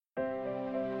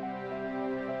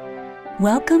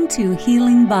Welcome to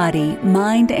Healing Body,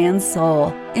 Mind, and Soul,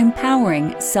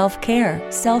 empowering self-care,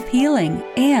 self-healing,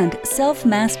 and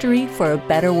self-mastery for a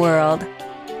better world.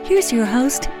 Here's your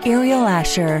host, Ariel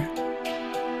Asher.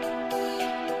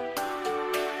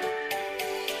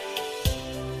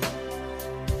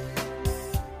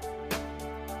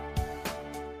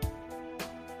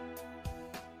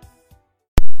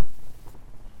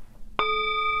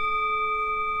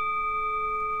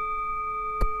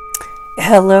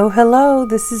 Hello,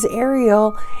 this is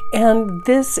Ariel, and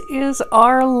this is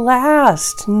our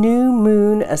last New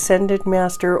Moon Ascended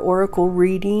Master Oracle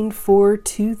reading for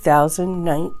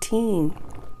 2019.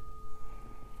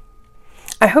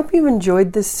 I hope you've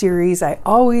enjoyed this series. I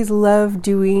always love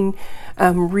doing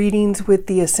readings with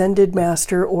the Ascended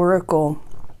Master Oracle.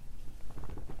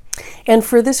 And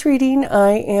for this reading,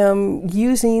 I am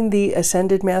using the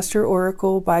Ascended Master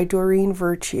Oracle by Doreen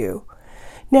Virtue.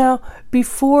 Now,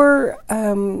 before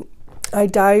I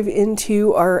dive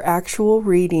into our actual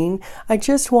reading, I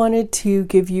just wanted to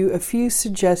give you a few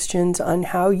suggestions on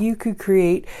how you could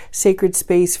create sacred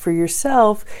space for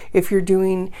yourself if you're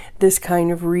doing this kind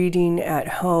of reading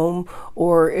at home,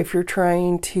 or if you're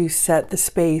trying to set the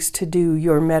space to do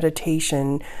your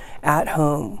meditation at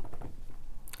home.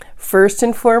 First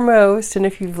and foremost, and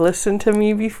if you've listened to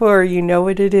me before, you know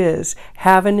what it is.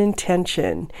 Have an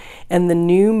intention. And the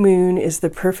new moon is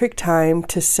the perfect time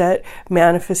to set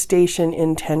manifestation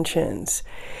intentions.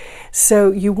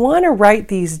 So you want to write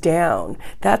these down.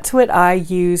 That's what I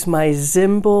use my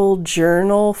Zimbel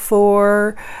journal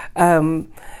for.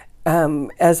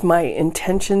 As my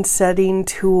intention setting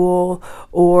tool,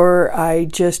 or I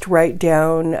just write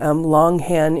down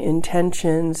longhand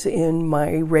intentions in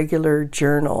my regular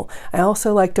journal. I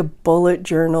also like to bullet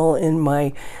journal in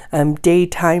my day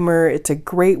timer. It's a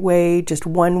great way, just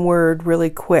one word, really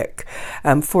quick.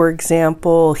 For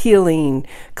example, healing,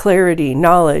 clarity,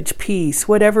 knowledge, peace,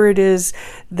 whatever it is,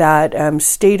 that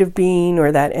state of being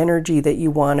or that energy that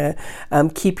you want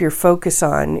to keep your focus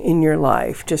on in your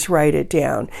life. Just write it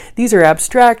down. These are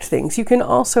abstract things. You can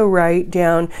also write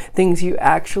down things you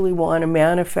actually want to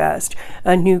manifest.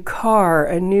 A new car,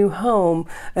 a new home,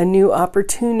 a new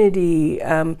opportunity,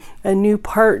 a new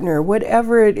partner,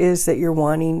 whatever it is that you're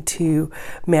wanting to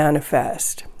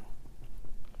manifest.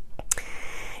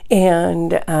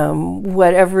 And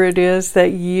whatever it is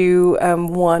that you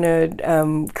want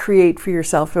to create for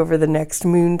yourself over the next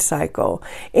moon cycle.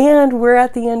 And we're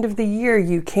at the end of the year.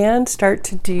 You can start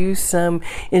to do some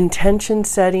intention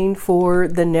setting for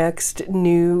the next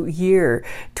new year,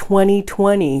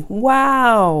 2020.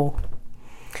 Wow!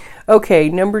 Okay,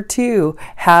 number 2,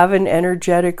 have an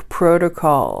energetic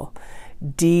protocol.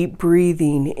 Deep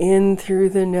breathing in through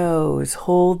the nose.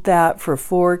 Hold that for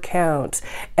 4 counts.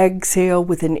 Exhale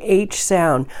with an H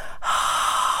sound.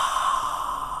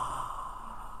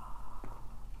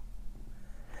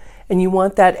 And you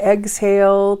want that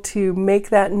exhale to make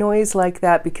that noise like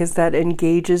that because that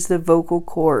engages the vocal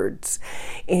cords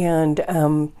and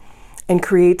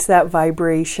creates that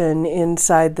vibration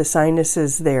inside the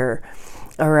sinuses there.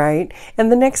 All right. And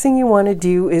the next thing you want to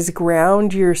do is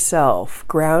ground yourself.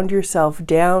 Ground yourself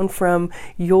down from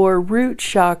your root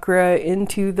chakra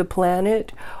into the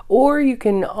planet. Or you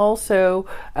can also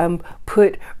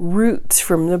put roots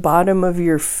from the bottom of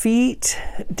your feet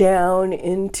down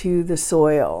into the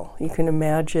soil. You can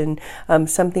imagine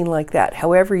something like that.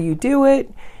 However you do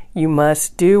it, you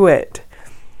must do it.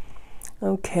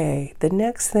 Okay. The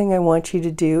next thing I want you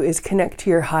to do is connect to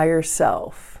your higher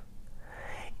self.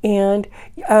 And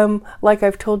like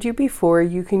I've told you before,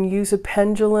 you can use a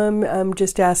pendulum.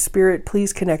 Just ask Spirit,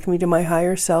 please connect me to my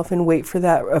higher self, and wait for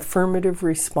that affirmative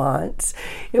response.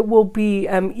 It will be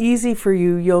easy for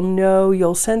you.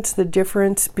 You'll sense the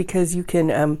difference because you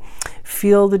can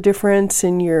feel the difference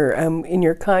in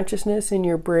your consciousness, in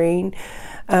your brain,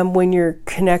 when you're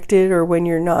connected or when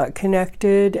you're not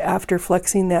connected after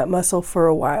flexing that muscle for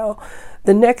a while.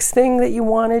 The next thing that you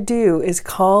want to do is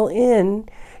call in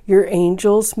your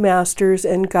angels, masters,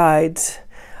 and guides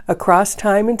across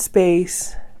time and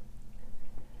space,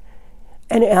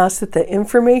 and ask that the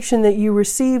information that you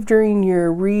receive during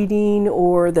your reading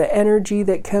or the energy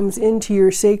that comes into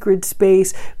your sacred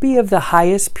space be of the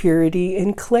highest purity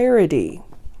and clarity.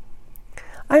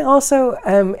 I also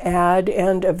add,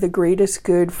 and of the greatest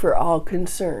good for all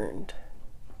concerned.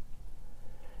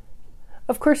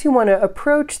 Of course, you want to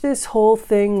approach this whole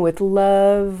thing with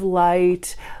love,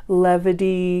 light,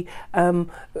 levity,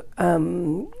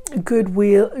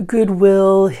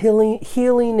 goodwill,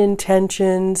 healing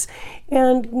intentions,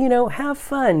 and, have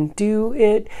fun. Do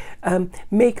it,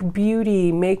 make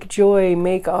beauty, make joy,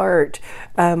 make art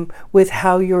with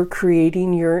how you're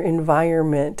creating your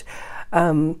environment.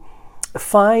 Find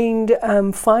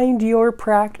your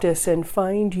practice and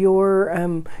find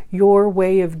your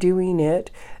way of doing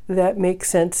it that makes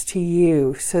sense to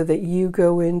you, so that you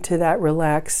go into that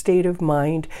relaxed state of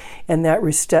mind and that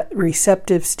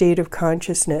receptive state of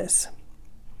consciousness.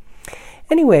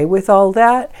 Anyway, with all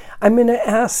that, I'm going to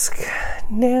ask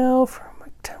now for my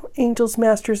angels,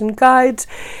 masters, and guides.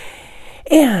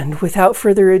 And without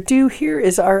further ado, here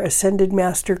is our Ascended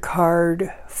Master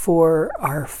card for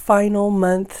our final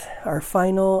month, our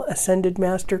final Ascended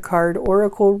Master card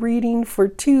Oracle reading for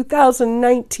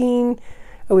 2019.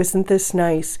 Oh, isn't this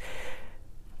nice?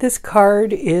 This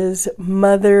card is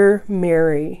Mother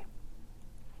Mary.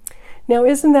 Now,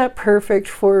 isn't that perfect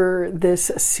for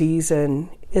this season?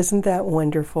 Isn't that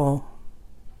wonderful?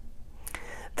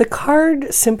 The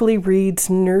card simply reads,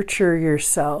 nurture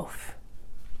yourself.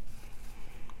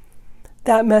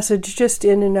 That message just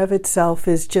in and of itself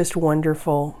is just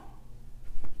wonderful.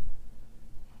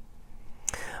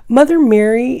 Mother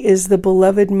Mary is the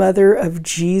beloved mother of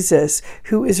Jesus,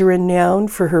 who is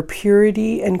renowned for her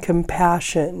purity and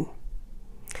compassion.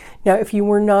 Now, if you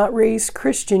were not raised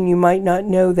Christian, you might not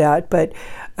know that, but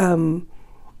I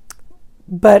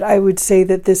would say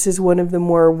that this is one of the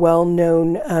more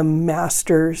well-known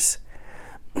masters.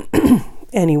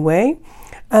 Anyway,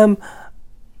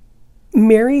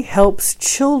 Mary helps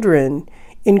children,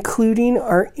 including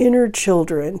our inner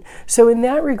children. So in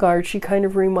that regard, she kind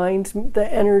of reminds me,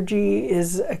 the energy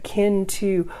is akin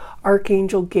to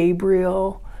Archangel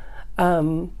Gabriel,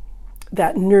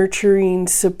 that nurturing,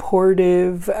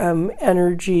 supportive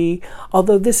energy,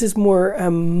 although this is more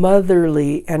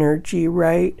motherly energy,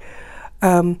 right?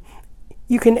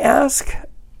 You can ask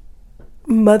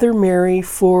Mother Mary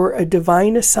for a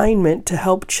divine assignment to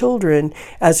help children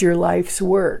as your life's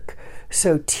work.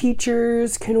 So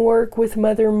teachers can work with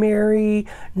Mother Mary,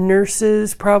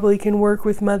 nurses probably can work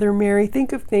with Mother Mary.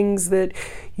 Think of things that,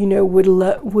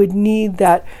 would need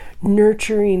that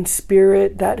nurturing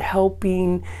spirit, that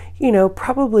helping,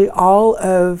 probably all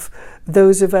of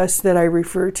those of us that I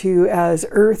refer to as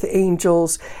earth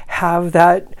angels have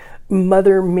that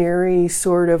Mother Mary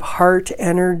sort of heart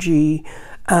energy,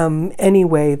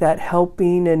 anyway, that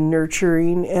helping and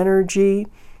nurturing energy.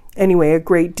 Anyway, a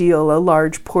great deal, a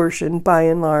large portion by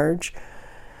and large.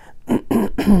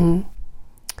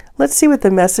 Let's see what the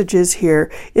message is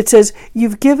here. It says,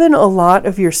 you've given a lot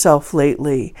of yourself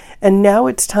lately, and now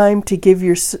it's time to give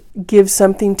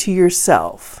something to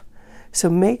yourself. So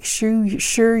make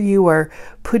sure you are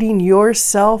putting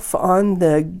yourself on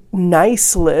the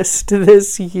nice list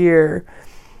this year.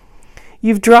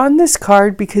 You've drawn this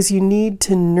card because you need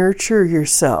to nurture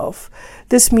yourself.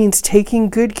 This means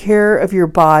taking good care of your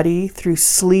body through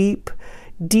sleep,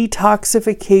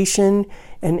 detoxification,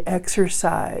 and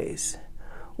exercise.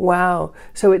 Wow.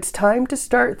 So it's time to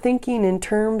start thinking in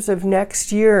terms of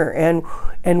next year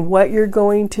and what you're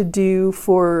going to do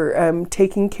for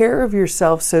taking care of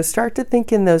yourself. So start to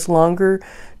think in those longer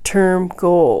term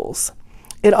goals.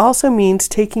 It also means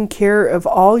taking care of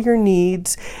all your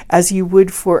needs as you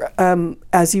would for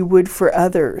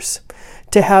others.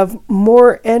 To have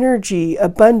more energy,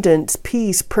 abundance,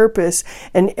 peace, purpose,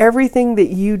 and everything that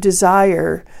you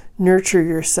desire, nurture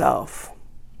yourself.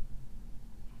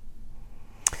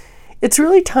 It's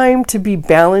really time to be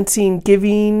balancing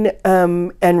giving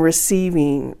and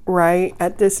receiving, right?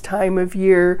 At this time of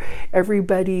year,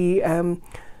 everybody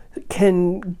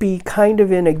can be kind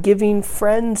of in a giving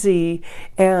frenzy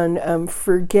and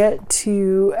forget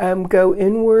to go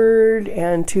inward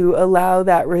and to allow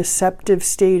that receptive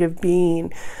state of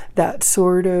being, that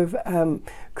sort of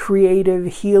creative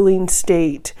healing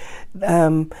state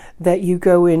that you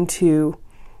go into.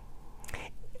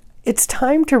 It's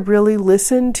time to really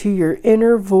listen to your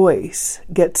inner voice,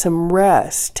 get some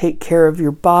rest, take care of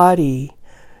your body,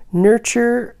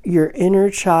 nurture your inner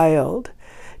child.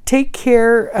 Take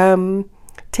care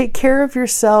of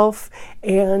yourself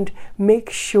and make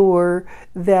sure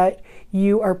that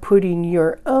you are putting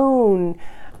your own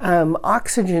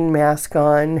oxygen mask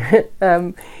on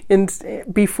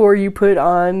before you put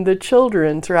on the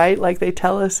children's, right? Like they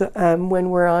tell us when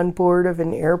we're on board of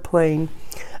an airplane.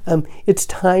 It's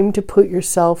time to put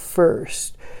yourself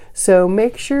first. So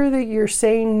make sure that you're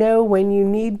saying no when you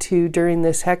need to during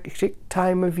this hectic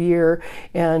time of year,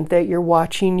 and that you're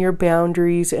watching your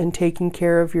boundaries and taking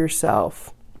care of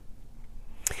yourself.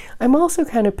 I'm also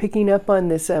kind of picking up on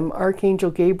this Archangel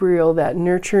Gabriel, that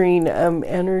nurturing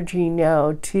energy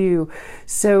now too.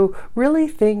 So really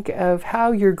think of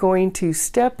how you're going to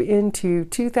step into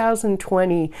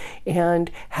 2020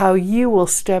 and how you will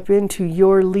step into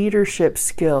your leadership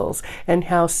skills and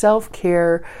how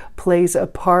self-care plays a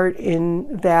part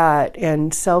in that,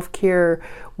 and self-care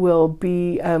will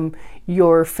be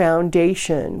your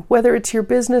foundation. Whether it's your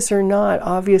business or not,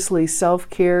 obviously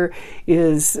self-care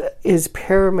is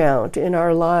paramount in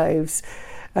our lives,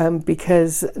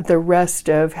 because the rest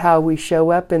of how we show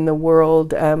up in the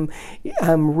world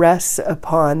rests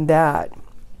upon that.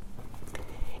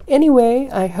 Anyway,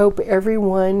 I hope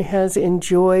everyone has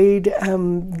enjoyed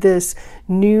this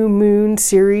new moon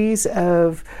series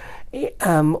of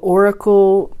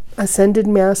Oracle Ascended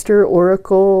Master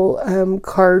Oracle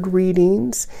card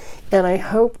readings, and I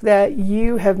hope that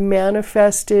you have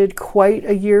manifested quite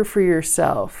a year for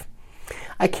yourself.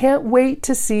 I can't wait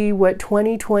to see what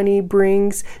 2020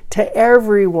 brings to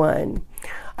everyone.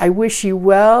 I wish you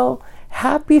well,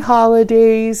 happy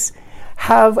holidays,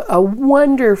 have a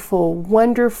wonderful,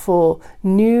 wonderful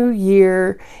new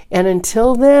year, and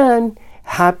until then,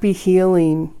 happy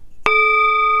healing.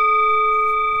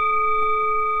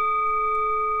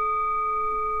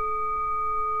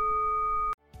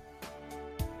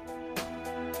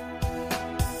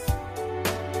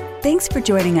 Thanks for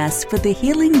joining us for the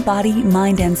Healing Body,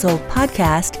 Mind, and Soul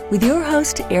podcast with your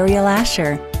host, Ariel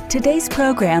Asher. Today's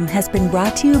program has been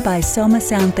brought to you by Soma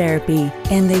Sound Therapy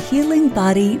and the Healing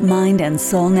Body, Mind, and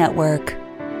Soul Network.